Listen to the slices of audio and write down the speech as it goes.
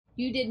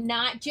You did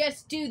not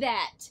just do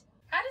that.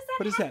 How does that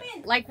What is that?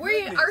 happen? Like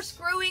we are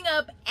screwing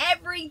up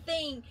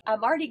everything.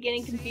 I'm already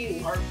getting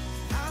confused.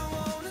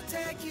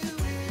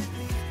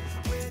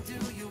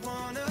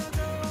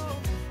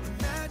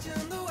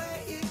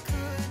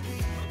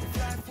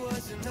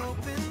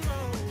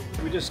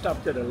 We just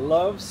stopped at a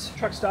Love's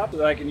truck stop so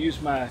that I can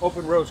use my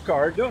open roads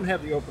card. Don't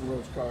have the open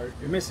roads card,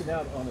 you're missing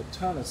out on a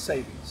ton of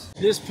savings.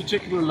 This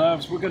particular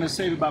Love's, we're going to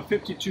save about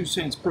 52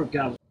 cents per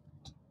gallon.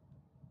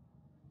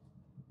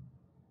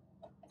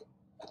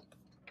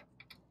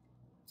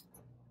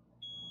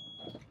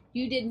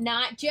 You did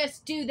not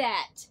just do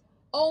that.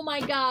 Oh my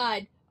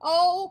God.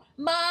 Oh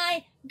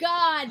my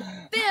God.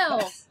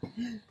 Phil.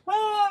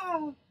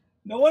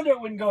 No wonder it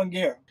wouldn't go in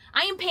gear.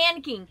 I am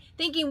panicking,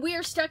 thinking we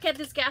are stuck at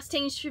this gas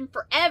station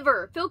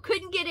forever. Phil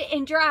couldn't get it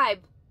in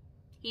drive.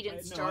 He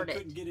didn't start it. I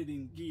couldn't get it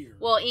in gear.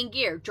 Well, in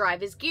gear.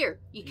 Drive is gear.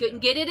 You couldn't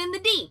get it in the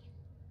D.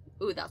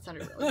 Ooh, that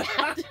sounded really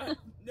bad.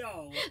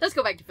 No. Let's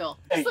go back to Phil.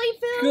 Hey, Sleep,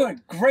 Phil.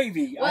 good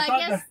gravy. Well,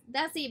 I guess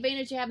that's the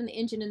advantage of having the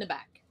engine in the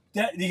back.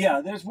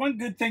 Yeah, there's one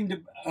good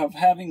thing of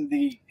having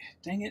the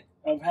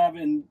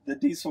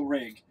diesel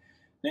rig.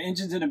 The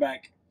engine's in the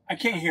back. I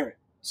can't hear it,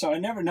 so I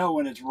never know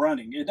when it's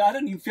running. I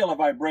don't even feel a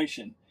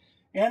vibration.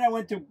 And I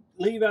went to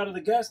leave out of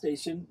the gas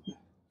station,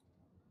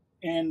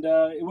 and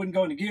it wouldn't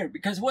go into gear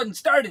because it wasn't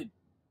started.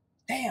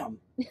 Damn.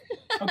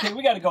 Okay,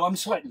 we got to go. I'm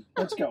sweating.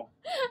 Let's go.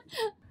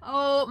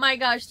 Oh my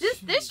gosh,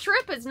 this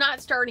trip is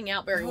not starting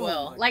out very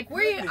well. Like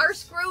we are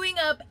screwing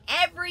up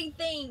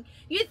everything.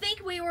 You'd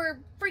think we were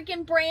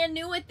freaking brand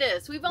new at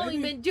this. We've only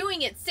been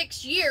doing it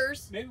 6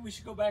 years. Maybe we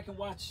should go back and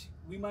watch.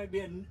 We might be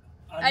a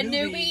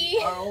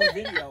newbie. Our own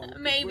video.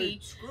 Maybe.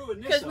 Screwing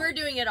this because up. we're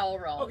doing it all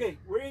wrong. Okay,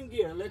 we're in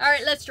gear. All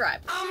right, let's drive.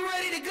 I'm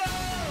ready to go.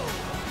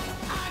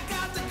 I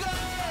got to go.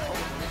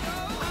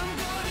 I'm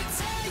going to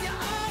tell you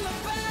all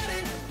about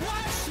it.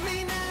 Watch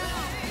me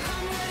now.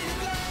 I'm ready to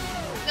go.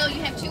 Phil,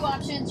 you have two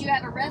options. You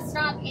have a rest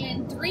stop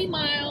in 3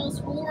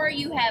 miles, or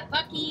you have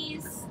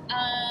Buc-ee's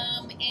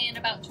in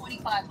about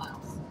 25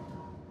 miles.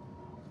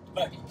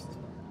 Buc-ee's.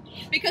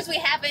 Because we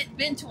haven't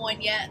been to one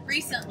yet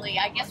recently,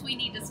 I guess we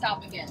need to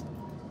stop again.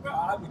 Well,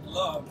 I would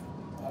love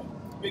a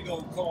big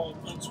old cold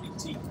unsweet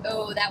tea.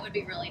 Oh, that would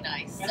be really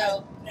nice. And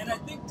I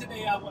think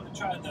today I want to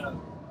try the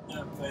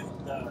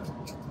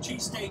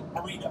cheesesteak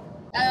burrito.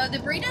 The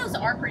burritos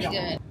are pretty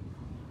good.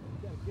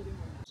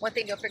 One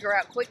thing you'll figure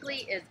out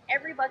quickly is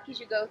every Buc-ee's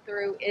you go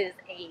through is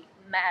a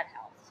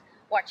madhouse.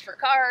 Watch for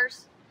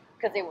cars,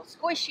 because they will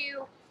squish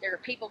you. There are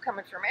people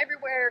coming from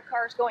everywhere,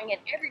 cars going in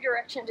every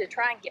direction to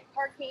try and get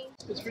parking.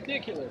 It's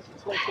ridiculous.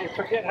 It's like they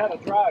forget how to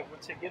drive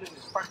once they get in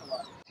this parking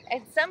lot.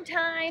 And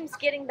sometimes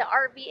getting the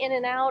RV in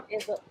and out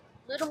is a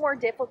little more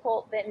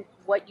difficult than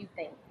what you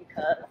think,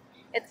 because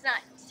it's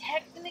not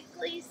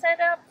technically set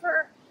up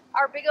for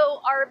our big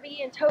old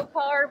RV and tow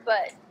car,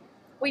 but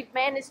we've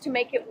managed to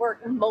make it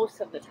work most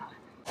of the time.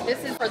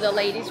 This is for the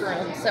ladies'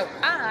 room, so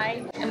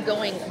I am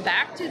going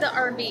back to the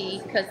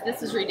RV because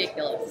this is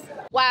ridiculous.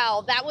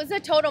 Wow, that was a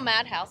total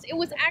madhouse. It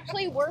was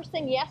actually worse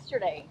than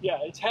yesterday. Yeah,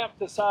 it's half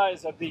the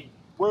size of the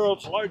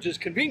world's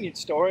largest convenience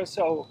store,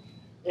 so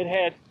it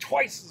had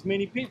twice as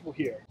many people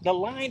here. The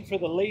line for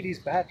the ladies'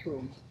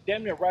 bathroom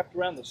damn near wrapped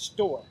around the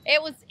store.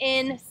 It was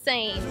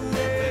insane.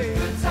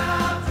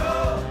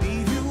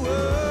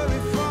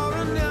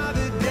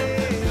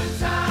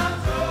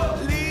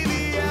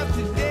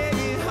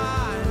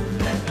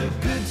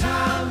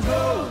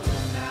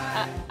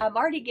 I'm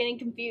already getting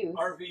confused.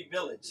 RV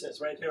Village says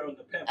right here on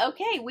the pamphlet.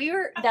 Okay,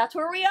 that's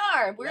where we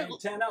are. We're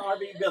Montana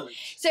RV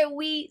Village. So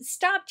we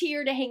stopped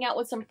here to hang out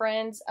with some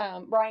friends,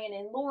 Ryan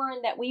and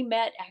Lauren, that we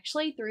met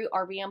actually through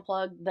RV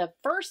Unplugged the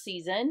first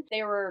season.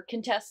 They were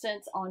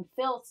contestants on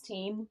Phil's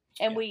team,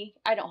 and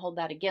I don't hold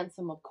that against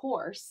them, of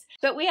course.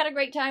 But we had a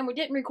great time. We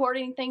didn't record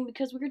anything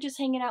because we were just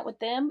hanging out with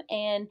them.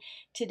 And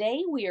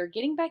today we are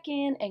getting back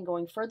in and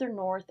going further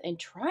north and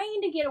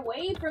trying to get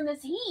away from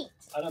this heat.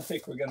 I don't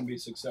think we're going to be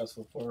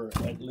successful for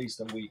at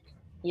least a week.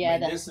 Yeah, I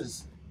mean, this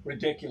is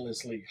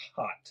ridiculously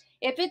hot.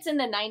 If it's in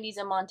the 90s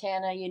in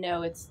Montana, you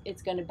know we're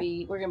gonna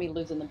be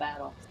losing the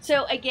battle.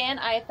 So again,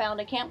 I have found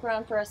a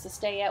campground for us to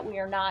stay at. We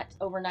are not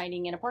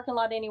overnighting in a parking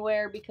lot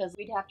anywhere because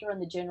we'd have to run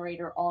the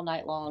generator all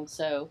night long.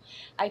 So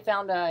I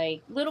found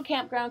a little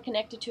campground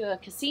connected to a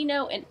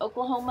casino in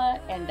Oklahoma,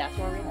 and that's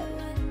where we're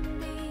headed.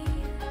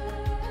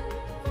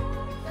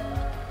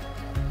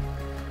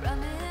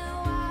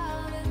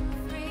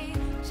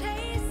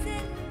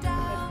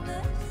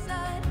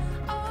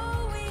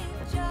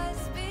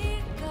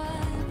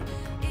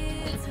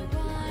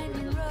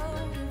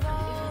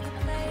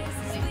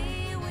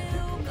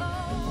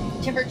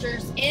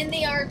 Temperatures in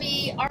the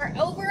RV are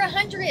over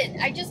 100.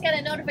 I just got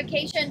a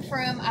notification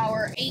from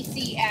our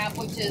AC app,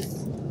 which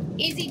is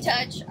Easy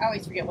Touch. I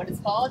always forget what it's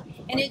called.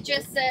 And it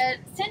just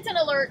sent an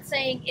alert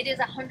saying it is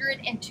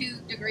 102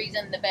 degrees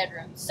in the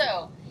bedroom.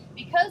 So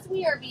because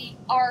we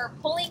are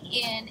pulling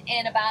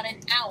in about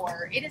an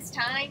hour, it is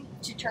time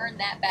to turn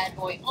that bad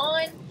boy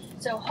on.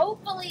 So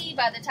hopefully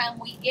by the time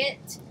we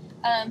get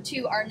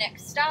to our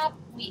next stop,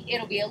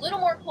 it'll be a little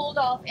more cooled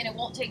off, and it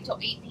won't take till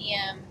 8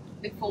 p.m.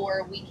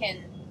 before we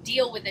can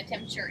deal with the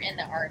temperature in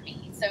the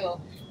RV.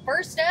 So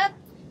first up,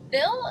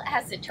 Phil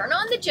has to turn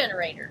on the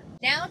generator.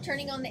 Now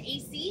turning on the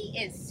AC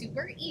is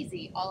super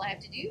easy. All I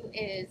have to do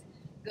is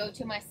go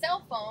to my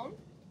cell phone,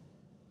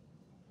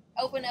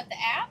 open up the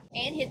app,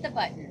 and hit the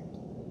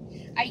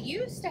button. I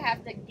used to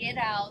have to get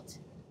out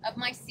of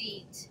my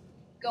seat,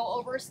 go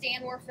over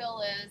stand where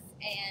Phil is,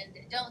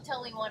 and don't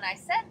tell anyone I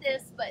said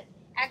this, but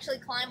actually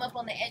climb up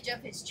on the edge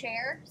of his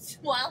chair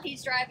while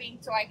he's driving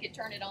so I could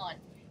turn it on,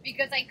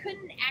 because I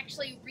couldn't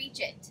actually reach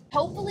it.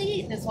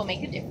 Hopefully this will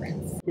make a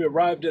difference. We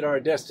arrived at our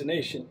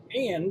destination,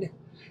 and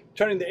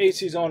turning the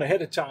ACs on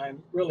ahead of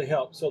time really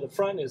helped. So the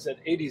front is at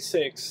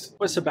 86.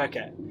 What's the back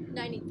at?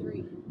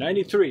 93.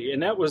 93,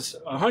 and that was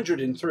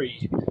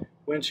 103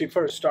 when she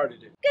first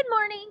started it. Good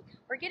morning.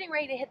 We're getting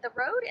ready to hit the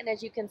road, and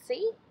as you can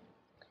see,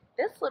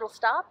 this little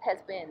stop has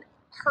been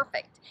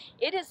perfect.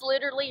 It is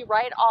literally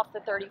right off the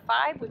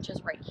 35, which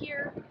is right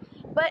here.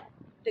 But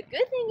the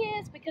good thing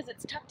is, because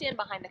it's tucked in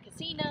behind the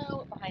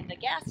casino, behind the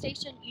gas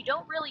station, you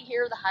don't really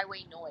hear the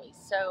highway noise.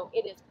 So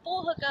it is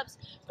full hookups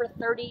for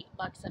 $30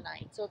 a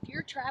night. So if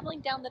you're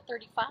traveling down the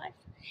 35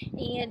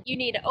 and you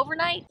need an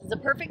overnight, it's a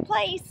perfect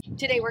place.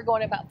 Today we're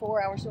going about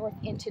 4 hours north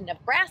into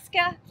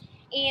Nebraska,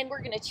 and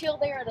we're gonna chill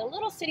there at a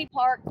little city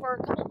park for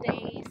a couple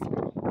days.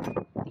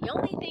 The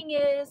only thing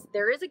is,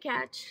 there is a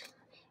catch.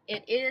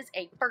 It is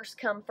a first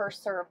come,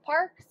 first serve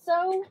park,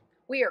 so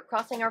we are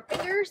crossing our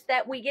fingers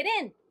that we get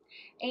in.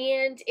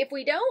 And if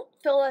we don't,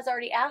 Phil has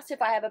already asked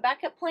if I have a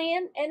backup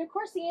plan, and of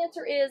course the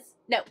answer is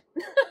no.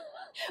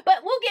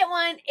 But we'll get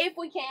one if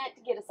we can't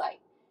get a site.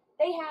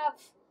 They have,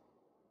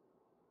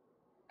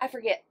 I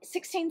forget,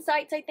 16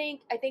 sites, I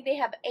think. I think they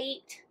have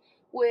 8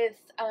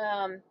 with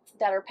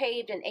that are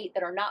paved and 8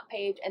 that are not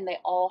paved, and they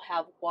all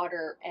have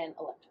water and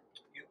electric.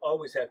 You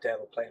always have to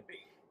have a plan B.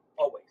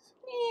 Always.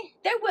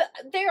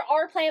 There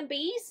are plan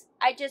Bs.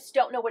 I just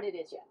don't know what it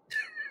is yet.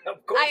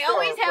 Of course I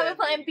always there are have a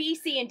plan B,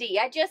 C, and D.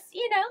 I just,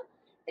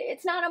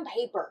 it's not on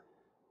paper.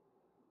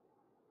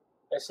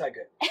 That's not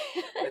good.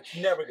 That's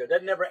never good.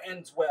 That never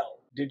ends well.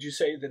 Did you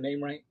say the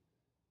name right?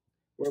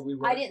 Where we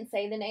were? I didn't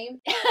say the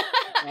name.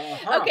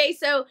 Uh-huh. Okay,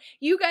 so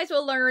you guys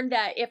will learn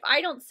that if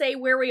I don't say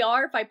where we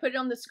are, if I put it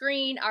on the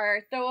screen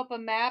or throw up a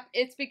map,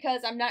 it's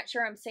because I'm not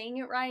sure I'm saying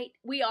it right.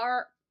 We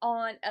are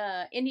on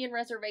Indian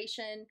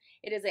reservation.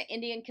 It is an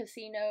Indian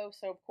casino,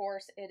 so of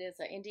course it is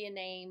an Indian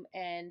name,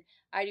 and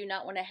I do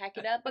not want to hack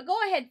it up. But go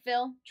ahead,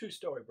 Phil. True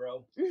story,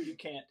 bro. You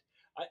can't.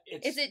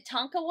 Is it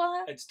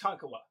Tonkawa? It's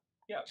Tonkawa.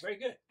 Yeah, very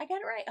good. I got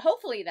it right.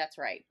 Hopefully that's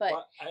right. But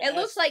Well, it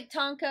looks like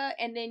Tonka,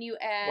 and then you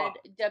add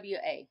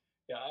W-A.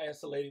 Yeah, I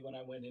asked the lady when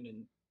I went in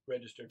and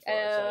registered for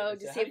Oh, our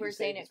to site. see if we're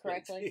saying it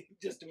correctly.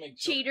 Just to make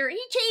sure. Cheater. He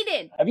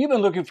cheated. Have you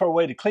been looking for a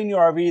way to clean your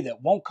RV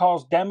that won't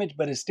cause damage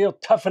but is still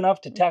tough enough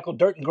to tackle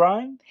dirt and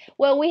grime?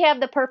 Well, we have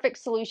the perfect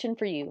solution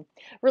for you.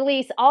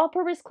 Release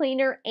All-Purpose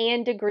Cleaner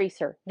and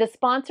Degreaser, the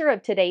sponsor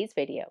of today's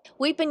video.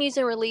 We've been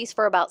using Release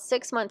for about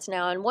 6 months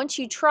now, and once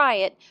you try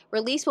it,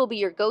 Release will be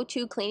your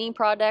go-to cleaning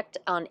product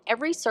on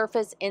every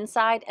surface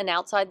inside and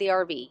outside the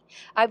RV.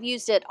 I've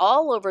used it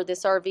all over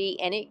this RV,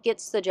 and it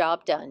gets the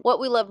job done. What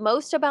we love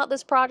most about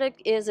this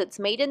product is it's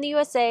made in the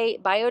USA,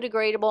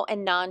 biodegradable,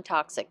 and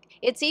non-toxic.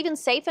 It's even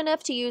safe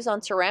enough to use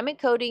on ceramic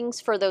coatings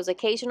for those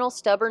occasional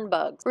stubborn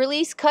bugs.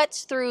 Release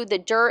cuts through the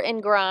dirt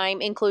and grime,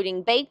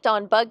 including baked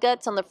on bug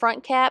guts on the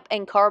front cap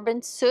and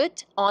carbon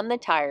soot on the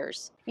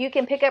tires. You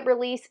can pick up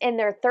Release in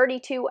their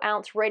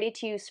 32-ounce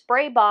ready-to-use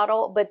spray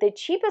bottle, but the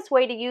cheapest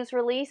way to use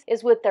Release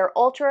is with their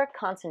Ultra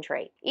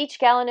Concentrate. Each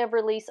gallon of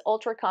Release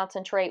Ultra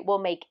Concentrate will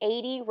make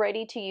 80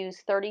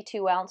 ready-to-use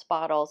 32-ounce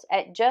bottles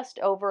at just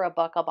over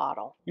 $1 a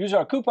bottle. Use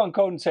our coupon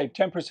code and save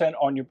 10%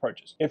 on your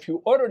purchase. If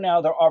you order now,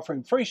 they're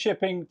offering free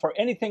shipping for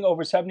anything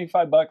over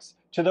 $75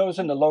 to those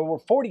in the lower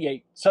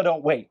 48, so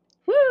don't wait.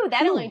 Woo,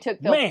 that only took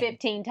Phil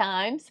 15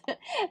 times.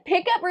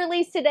 Pick up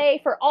Release today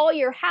for all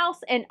your house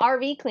and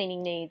RV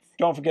cleaning needs.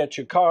 Don't forget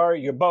your car,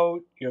 your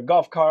boat, your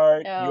golf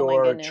cart,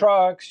 your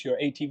trucks, your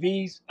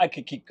ATVs. I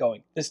could keep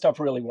going. This stuff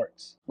really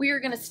works. We are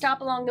going to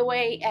stop along the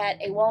way at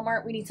a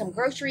Walmart. We need some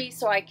groceries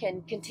so I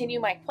can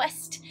continue my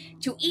quest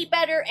to eat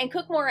better and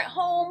cook more at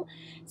home.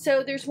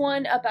 So there's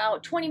one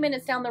about 20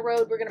 minutes down the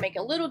road. We're going to make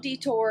a little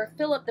detour,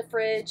 fill up the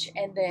fridge,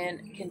 and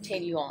then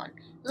continue on.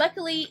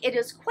 Luckily, it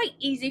is quite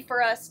easy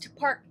for us to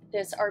park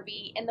this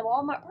RV in the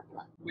Walmart parking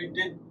lot. We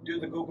did do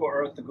the Google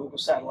Earth, the Google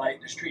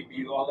Satellite, the Street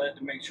View, all that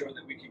to make sure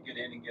that we could get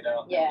in and get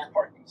out. Yeah.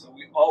 Parking. So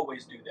we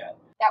always do that.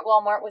 That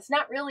Walmart was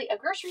not really a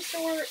grocery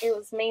store. It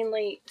was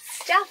mainly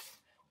stuff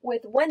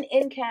with one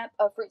end cap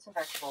of fruits and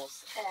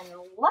vegetables. And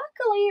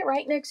luckily,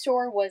 right next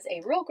door was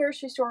a real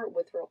grocery store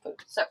with real food.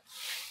 So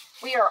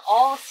we are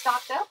all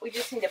stocked up. We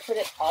just need to put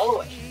it all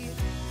away.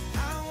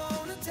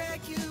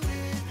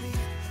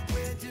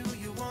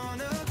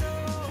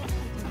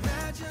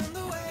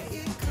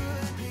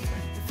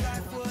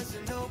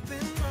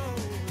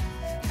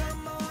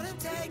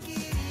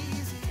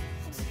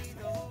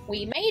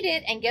 We made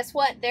it, and guess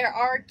what? There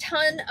are a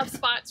ton of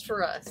spots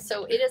for us.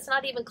 So it is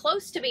not even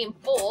close to being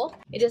full.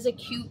 It is a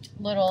cute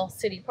little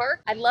city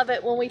park. I love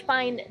it when we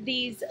find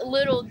these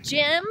little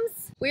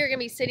gems. We are gonna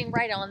be sitting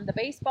right on the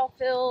baseball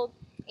field,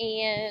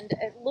 and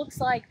it looks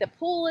like the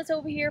pool is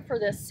over here for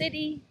the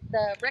city,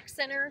 the rec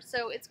center.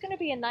 So it's gonna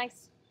be a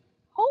nice,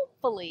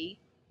 hopefully,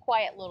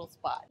 quiet little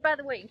spot. By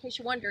the way, in case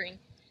you're wondering,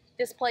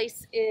 this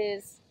place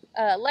is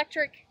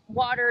electric,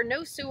 water,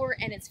 no sewer,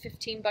 and it's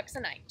 15 bucks a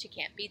night. You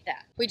can't beat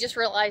that. We just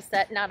realized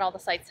that not all the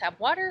sites have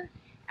water.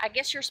 I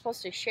guess you're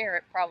supposed to share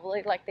it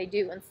probably like they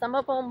do in some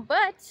of them,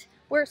 but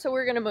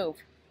we're gonna move.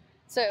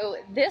 So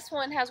this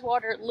one has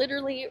water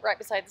literally right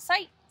beside the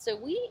site. So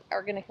we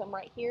are gonna come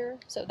right here.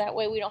 So that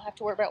way we don't have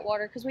to worry about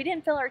water, because we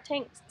didn't fill our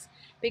tanks,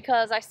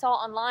 because I saw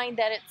online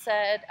that it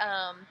said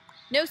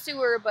no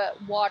sewer,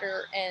 but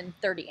water and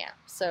 30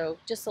 amps. So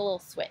just a little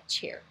switch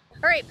here.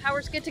 All right,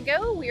 power's good to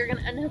go. We are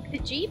gonna unhook the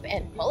Jeep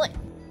and pull it.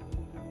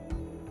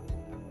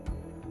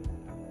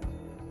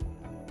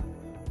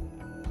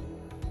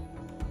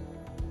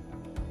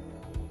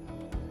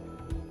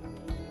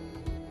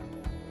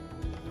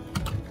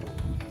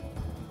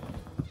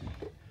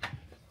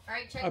 All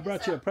right, check I brought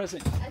this you a out.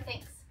 present.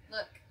 Thanks.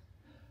 Look.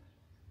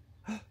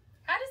 How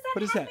does that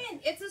What is that?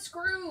 happen? It's a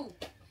screw.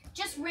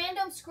 Just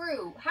random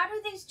screw. How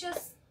do these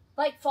just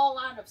like fall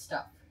out of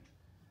stuff?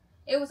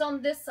 It was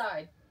on this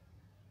side,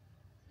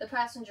 the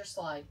passenger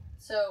slide.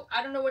 So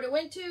I don't know what it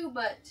went to,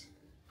 but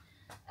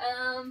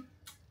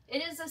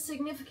it is a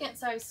significant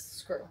size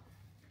screw.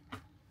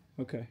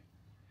 Okay.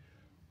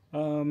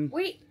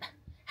 Wait,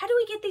 how do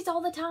we get these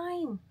all the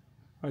time?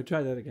 All right,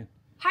 try that again.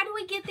 How do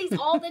we get these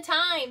all the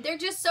time? They're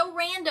just so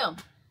random.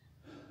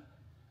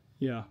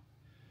 Yeah.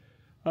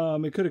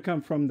 It could have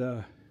come from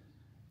the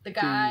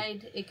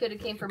guide. It could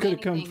have came from Could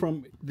have anything. come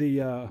from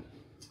the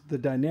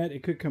dinette.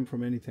 It could come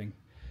from anything.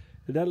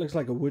 That looks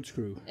like a wood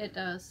screw. It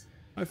does.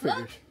 I figured.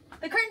 Look,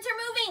 the curtains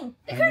are moving.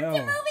 The I curtains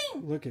know. are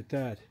moving. Look at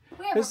that.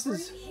 We have This a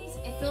is breeze.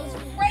 It feels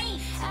great.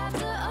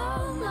 After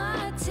all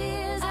my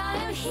tears, I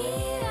am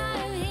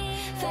here,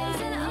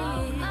 facing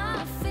all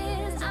my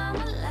fears. I'm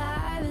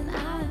alive and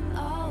I'm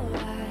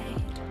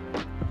alright.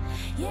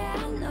 Yeah,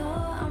 I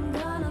know I'm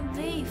gonna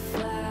be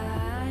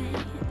fine.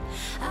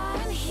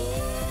 I'm here,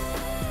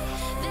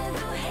 been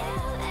through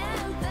hell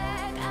and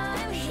back.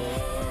 I'm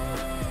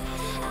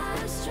here,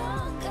 I'm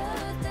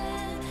stronger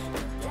than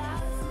the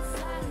doubts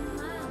inside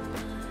my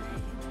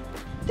mind.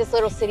 This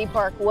little city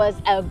park was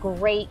a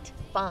great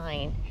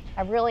find.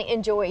 I really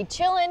enjoyed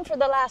chilling for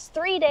the last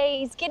 3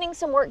 days, getting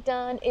some work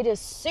done. It is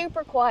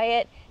super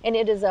quiet, and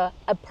it is a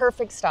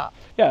perfect stop.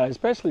 Yeah,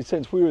 especially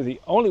since we were the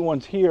only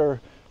ones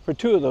here for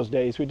 2 of those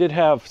days. We did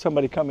have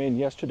somebody come in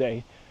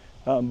yesterday,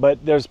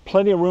 but there's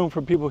plenty of room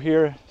for people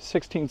here.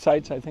 16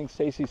 sites, I think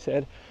Stacy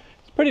said.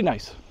 It's pretty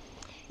nice.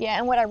 Yeah,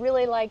 and what I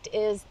really liked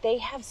is they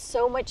have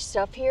so much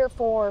stuff here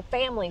for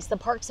families, the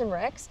parks and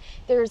recs.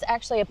 There's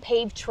actually a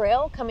paved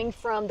trail coming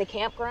from the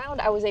campground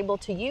I was able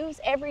to use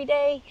every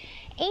day.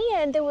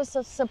 And there was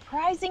a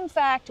surprising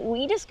fact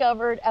we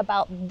discovered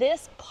about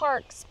this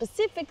park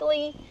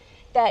specifically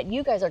that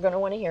you guys are going to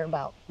want to hear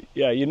about.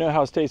 Yeah, you know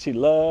how Stacy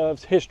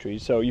loves history,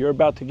 so you're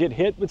about to get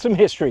hit with some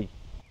history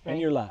in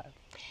your life.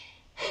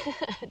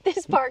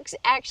 This park's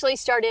actually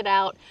started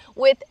out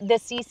with the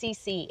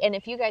CCC, and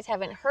if you guys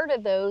haven't heard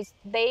of those,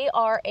 they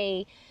are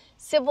a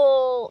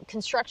civil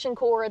construction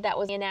corps that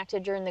was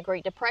enacted during the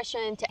Great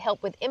Depression to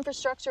help with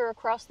infrastructure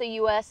across the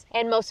U.S.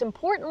 and most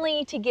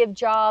importantly to give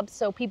jobs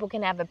so people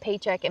can have a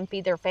paycheck and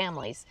feed their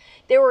families.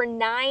 There were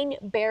 9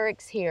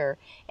 barracks here,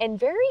 and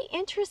very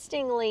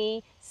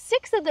interestingly,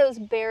 6 of those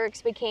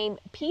barracks became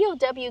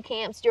POW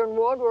camps during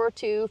World War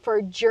II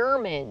for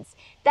Germans.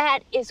 That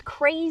is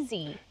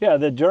crazy. Yeah,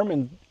 the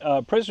German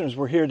prisoners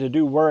were here to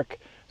do work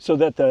so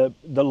that the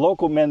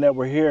local men that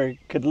were here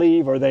could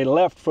leave, or they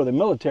left for the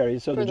military.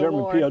 So For the the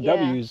German war,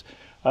 POWs,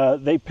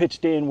 they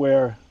pitched in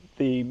where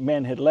the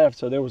men had left.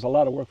 So there was a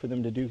lot of work for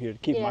them to do here to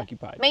keep them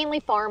occupied. Mainly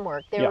farm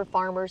work. There were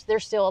farmers.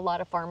 There's still a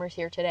lot of farmers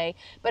here today.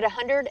 But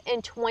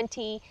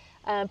 120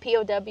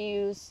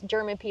 POWs,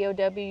 German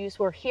POWs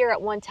were here at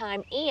one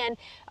time. And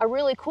a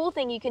really cool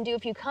thing you can do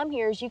if you come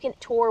here is you can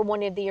tour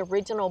one of the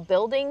original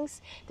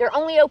buildings. They're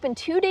only open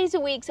 2 days a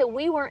week, so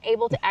we weren't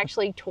able to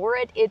actually tour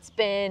it. It's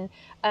been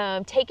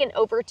taken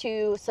over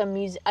to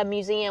a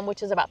museum,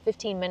 which is about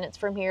 15 minutes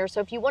from here.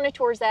 So if you want to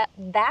tour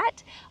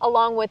that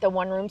along with a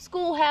one-room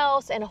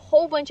schoolhouse and a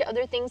whole bunch of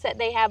other things that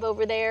they have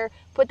over there,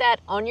 put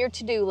that on your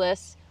to-do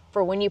list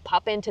for when you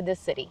pop into this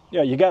city.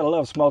 Yeah, you gotta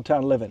love small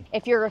town living.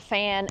 If you're a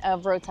fan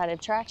of roadside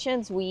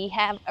attractions, we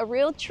have a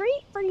real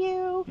treat for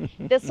you.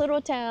 This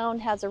little town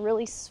has a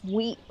really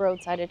sweet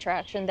roadside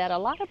attraction that a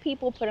lot of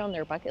people put on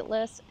their bucket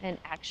list, and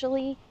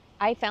actually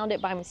I found it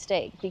by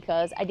mistake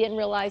because I didn't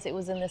realize it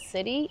was in the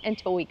city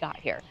until we got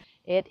here.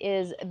 It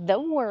is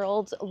the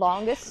world's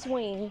longest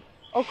swing,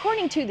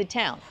 according to the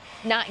town,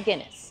 not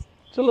Guinness.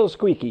 It's a little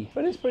squeaky,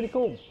 but it's pretty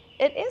cool.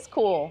 It is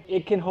cool.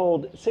 It can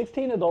hold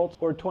 16 adults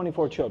or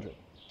 24 children.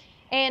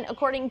 And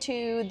according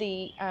to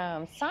the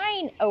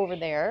sign over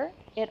there,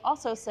 it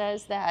also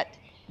says that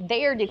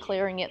they are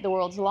declaring it the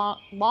world's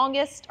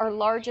longest or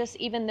largest,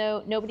 even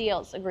though nobody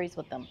else agrees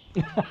with them.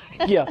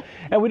 Yeah,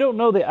 and we don't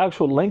know the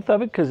actual length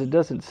of it because it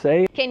doesn't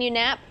say. Can you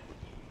nap?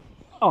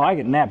 Oh, I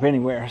can nap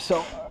anywhere.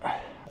 So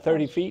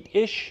 30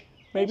 feet-ish,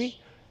 maybe?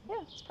 Yeah,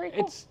 it's pretty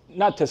cool. It's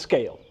not to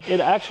scale. It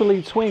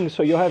actually swings,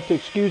 so you'll have to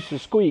excuse the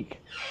squeak.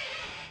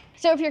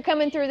 So if you're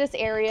coming through this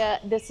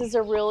area, this is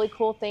a really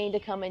cool thing to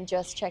come and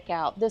just check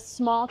out. This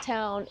small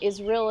town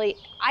is really,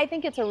 I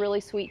think it's a really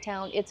sweet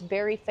town. It's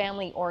very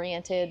family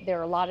oriented. There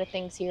are a lot of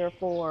things here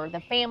for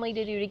the family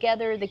to do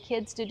together, the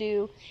kids to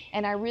do.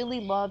 And I really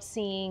love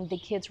seeing the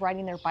kids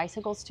riding their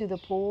bicycles to the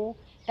pool.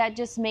 That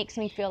just makes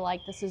me feel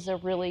like this is a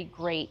really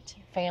great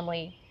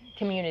family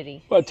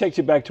community. Well, it takes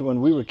you back to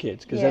when we were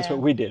kids, because that's Yeah.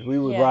 what we did. We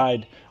would Yeah.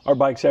 ride our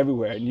bikes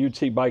everywhere, and you'd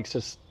see bikes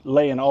just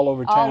laying all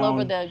over town. All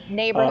over the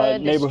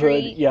neighborhood, the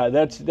street. Yeah,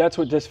 that's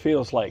what this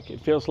feels like. It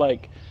feels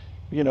like,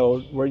 you know,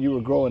 where you were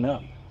growing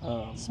up.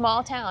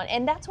 Small town.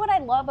 And that's what I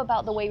love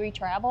about the way we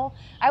travel.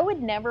 I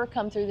would never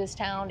come through this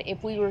town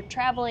if we were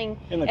traveling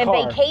In the and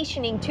car.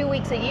 vacationing 2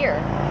 weeks a year.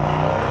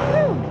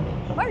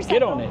 Woo!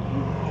 Get on it.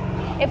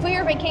 If we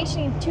were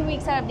vacationing 2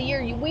 weeks out of the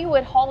year, we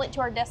would haul it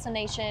to our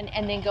destination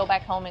and then go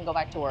back home and go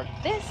back to work.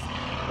 This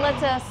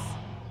lets us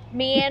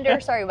meander,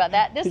 sorry about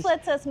that. This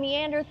lets us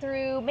meander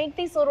through, make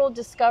these little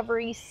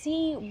discoveries,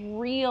 see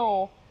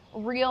real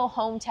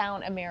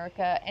hometown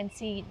America, and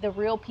see the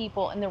real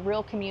people and the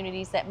real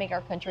communities that make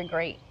our country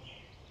great.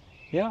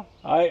 Yeah,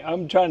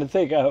 I'm trying to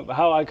think of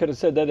how I could have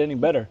said that any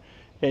better,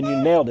 and you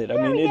nailed it. I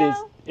mean, we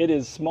go. it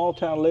is small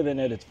town living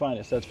at its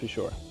finest, that's for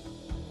sure.